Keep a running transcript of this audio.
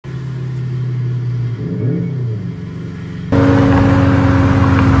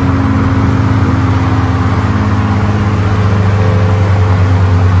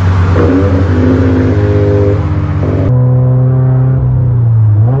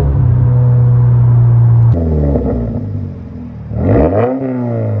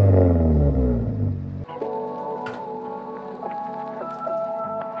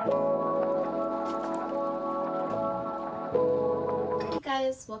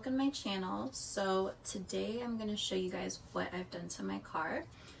welcome to my channel. So today I'm going to show you guys what I've done to my car.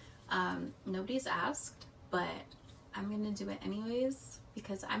 Nobody's asked, but I'm going to do it anyways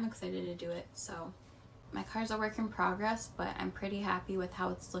because I'm excited to do it. So my car's a work in progress, but I'm pretty happy with how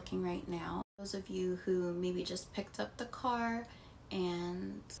it's looking right now. Those of you who maybe just picked up the car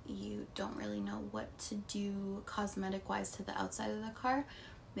and you don't really know what to do cosmetic wise to the outside of the car,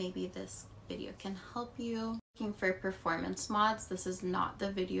 maybe this video can help you. Looking for performance mods, this is not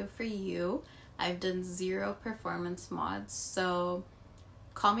the video for you. I've done 0 performance mods, so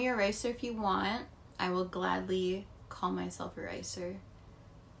call me a racer if you want. I will gladly call myself a racer. If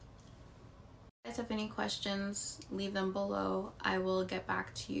you guys have any questions, leave them below. I will get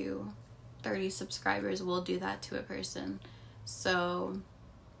back to you. 30 subscribers will do that to a person. So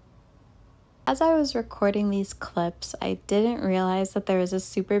as I was recording these clips, I didn't realize that there was a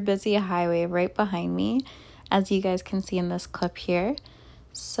super busy highway right behind me, as you guys can see in this clip here.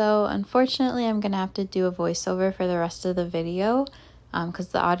 So unfortunately, I'm gonna have to do a voiceover for the rest of the video because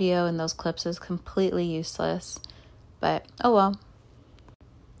the audio in those clips is completely useless, but oh well.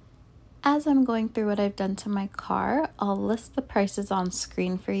 As I'm going through what I've done to my car, I'll list the prices on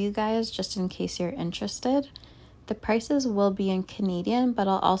screen for you guys just in case you're interested. The prices will be in Canadian, but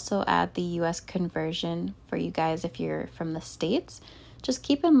I'll also add the US conversion for you guys if you're from the States. Just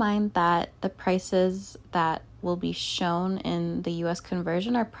keep in mind that the prices that will be shown in the US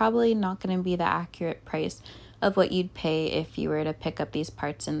conversion are probably not going to be the accurate price of what you'd pay if you were to pick up these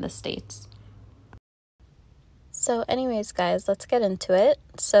parts in the States. So anyways guys, let's get into it.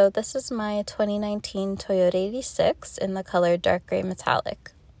 So this is my 2019 Toyota 86 in the color dark gray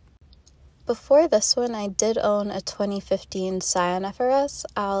metallic. Before this one, I did own a 2015 Scion FRS.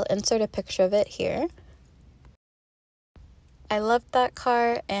 I'll insert a picture of it here. I loved that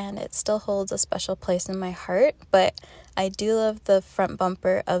car and it still holds a special place in my heart, but I do love the front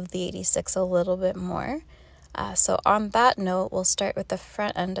bumper of the 86 a little bit more. So on that note, we'll start with the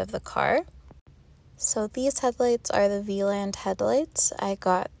front end of the car. So these headlights are the Vland headlights. I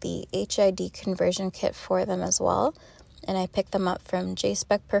got the HID conversion kit for them as well, and I picked them up from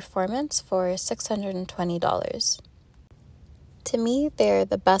JSpec Performance for $620. To me, they're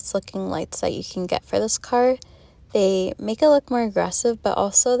the best looking lights that you can get for this car. They make it look more aggressive, but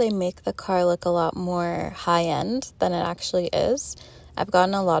also they make the car look a lot more high-end than it actually is. I've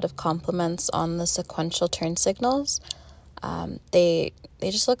gotten a lot of compliments on the sequential turn signals. They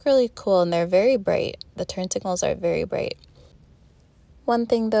just look really cool and they're very bright. The turn signals are very bright. One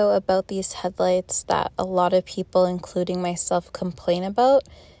thing though about these headlights that a lot of people, including myself, complain about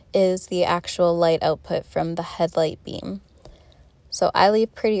is the actual light output from the headlight beam. So I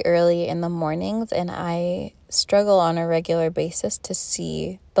leave pretty early in the mornings and I struggle on a regular basis to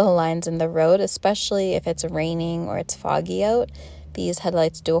see the lines in the road, especially if it's raining or it's foggy out. These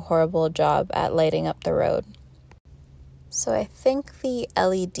headlights do a horrible job at lighting up the road. So I think the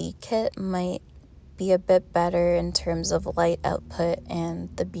LED kit might be a bit better in terms of light output and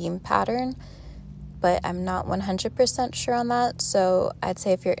the beam pattern, but I'm not 100% sure on that. So I'd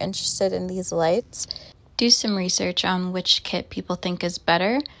say if you're interested in these lights, do some research on which kit people think is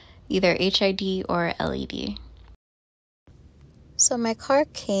better, either HID or LED. So my car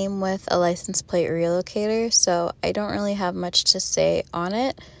came with a license plate relocator, so I don't really have much to say on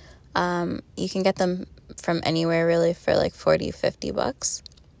it. You can get them from anywhere really for like 40-50 bucks.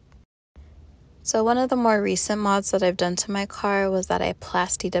 So one of the more recent mods that I've done to my car was that I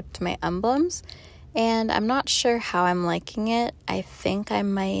plasti-dipped my emblems, and I'm not sure how I'm liking it. I think I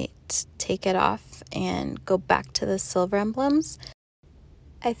might take it off and go back to the silver emblems.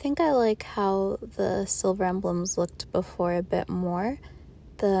 I think I like how the silver emblems looked before a bit more.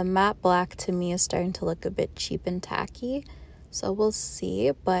 The matte black to me is starting to look a bit cheap and tacky, so we'll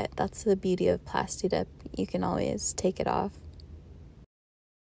see, but that's the beauty of plasti-dip. You can always take it off.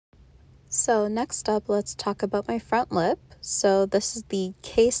 So next up, let's talk about my front lip. So this is the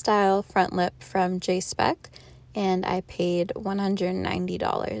K-Style front lip from JSpec, and I paid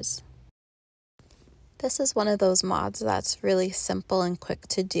 $190. This is one of those mods that's really simple and quick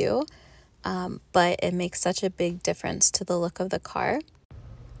to do, but it makes such a big difference to the look of the car.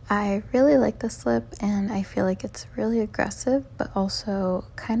 I really like this lip, and I feel like it's really aggressive, but also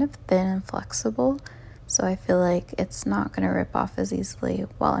kind of thin and flexible. So I feel like it's not going to rip off as easily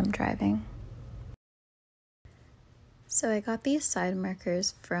while I'm driving. So I got these side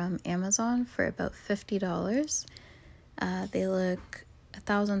markers from Amazon for about $50. They look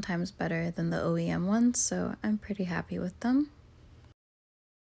 1,000 times better than the OEM ones, so I'm pretty happy with them.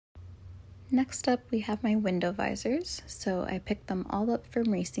 Next up, we have my window visors. So I picked them all up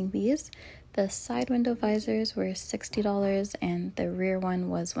from Racing Bees. The side window visors were $60 and the rear one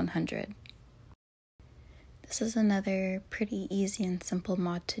was $100. This is another pretty easy and simple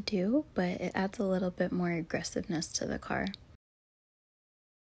mod to do, but it adds a little bit more aggressiveness to the car.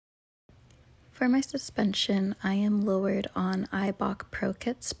 For my suspension, I am lowered on Eibach Pro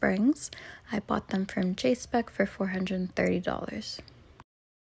Kit springs. I bought them from Eibach for $430.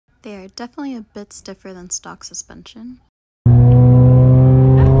 They are definitely a bit stiffer than stock suspension.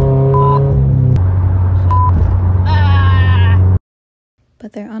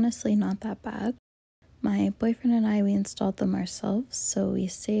 But they're honestly not that bad. My boyfriend and we installed them ourselves, so we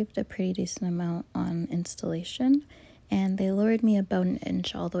saved a pretty decent amount on installation, and they lowered me about an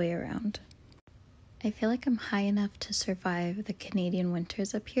inch all the way around. I feel like I'm high enough to survive the Canadian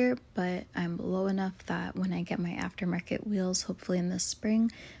winters up here, but I'm low enough that when I get my aftermarket wheels, hopefully in the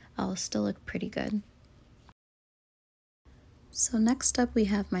spring, I'll still look pretty good. So next up we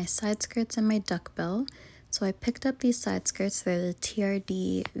have my side skirts and my duckbill. So I picked up these side skirts. They're the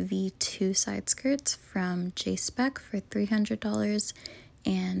TRD V2 side skirts from Eibach for $300,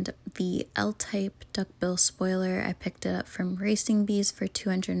 and the L-type duckbill spoiler I picked it up from Racing Bees for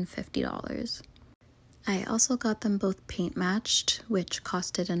 $250. I also got them both paint matched, which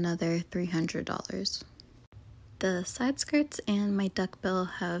costed another $300. The side skirts and my duckbill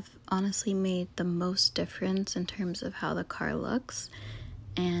have honestly made the most difference in terms of how the car looks,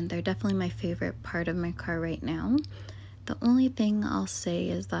 and they're definitely my favorite part of my car right now. The only thing I'll say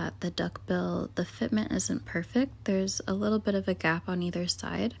is that the duckbill, the fitment isn't perfect. There's a little bit of a gap on either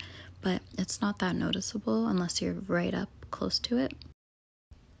side, but it's not that noticeable unless you're right up close to it.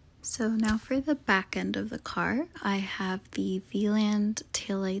 So now for the back end of the car, I have the Vland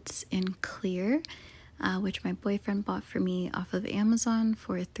taillights in clear, which my boyfriend bought for me off of Amazon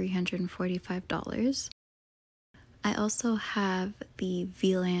for $345. I also have the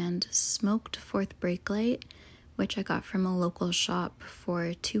Vland smoked fourth brake light, which I got from a local shop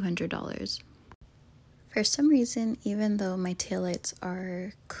for $200. For some reason, even though my taillights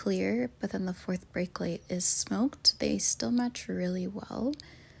are clear, but then the fourth brake light is smoked, they still match really well.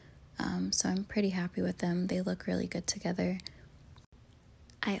 So I'm pretty happy with them. They look really good together.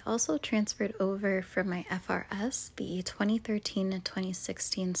 I also transferred over from my FRS the 2013 and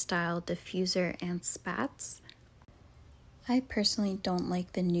 2016 style diffuser and spats. I personally don't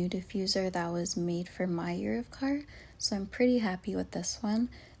like the new diffuser that was made for my year of car, so I'm pretty happy with this one.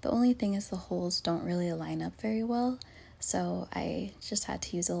 The only thing is the holes don't really line up very well, so I just had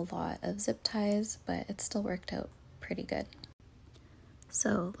to use a lot of zip ties, but it still worked out pretty good.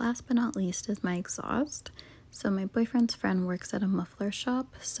 So last but not least is my exhaust. So my boyfriend's friend works at a muffler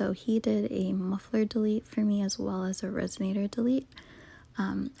shop, so he did a muffler delete for me as well as a resonator delete.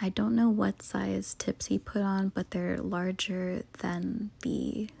 I don't know what size tips he put on, but they're larger than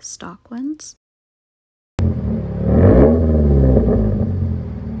the stock ones.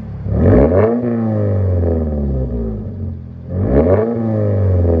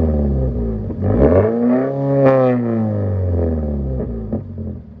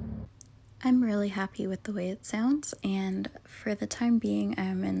 I'm really happy with the way it sounds, and for the time being,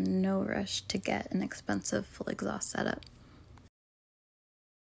 I'm in no rush to get an expensive full exhaust setup.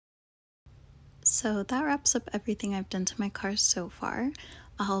 So that wraps up everything I've done to my car so far.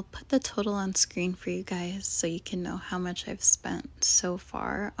 I'll put the total on screen for you guys so you can know how much I've spent so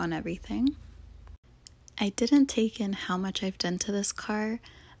far on everything. I didn't take in how much I've done to this car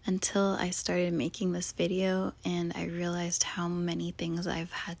until I started making this video and I realized how many things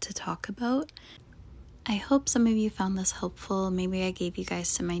I've had to talk about. I hope some of you found this helpful. Maybe I gave you guys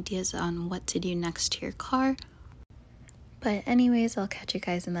some ideas on what to do next to your car. But anyways, I'll catch you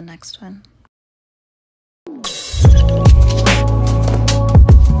guys in the next one.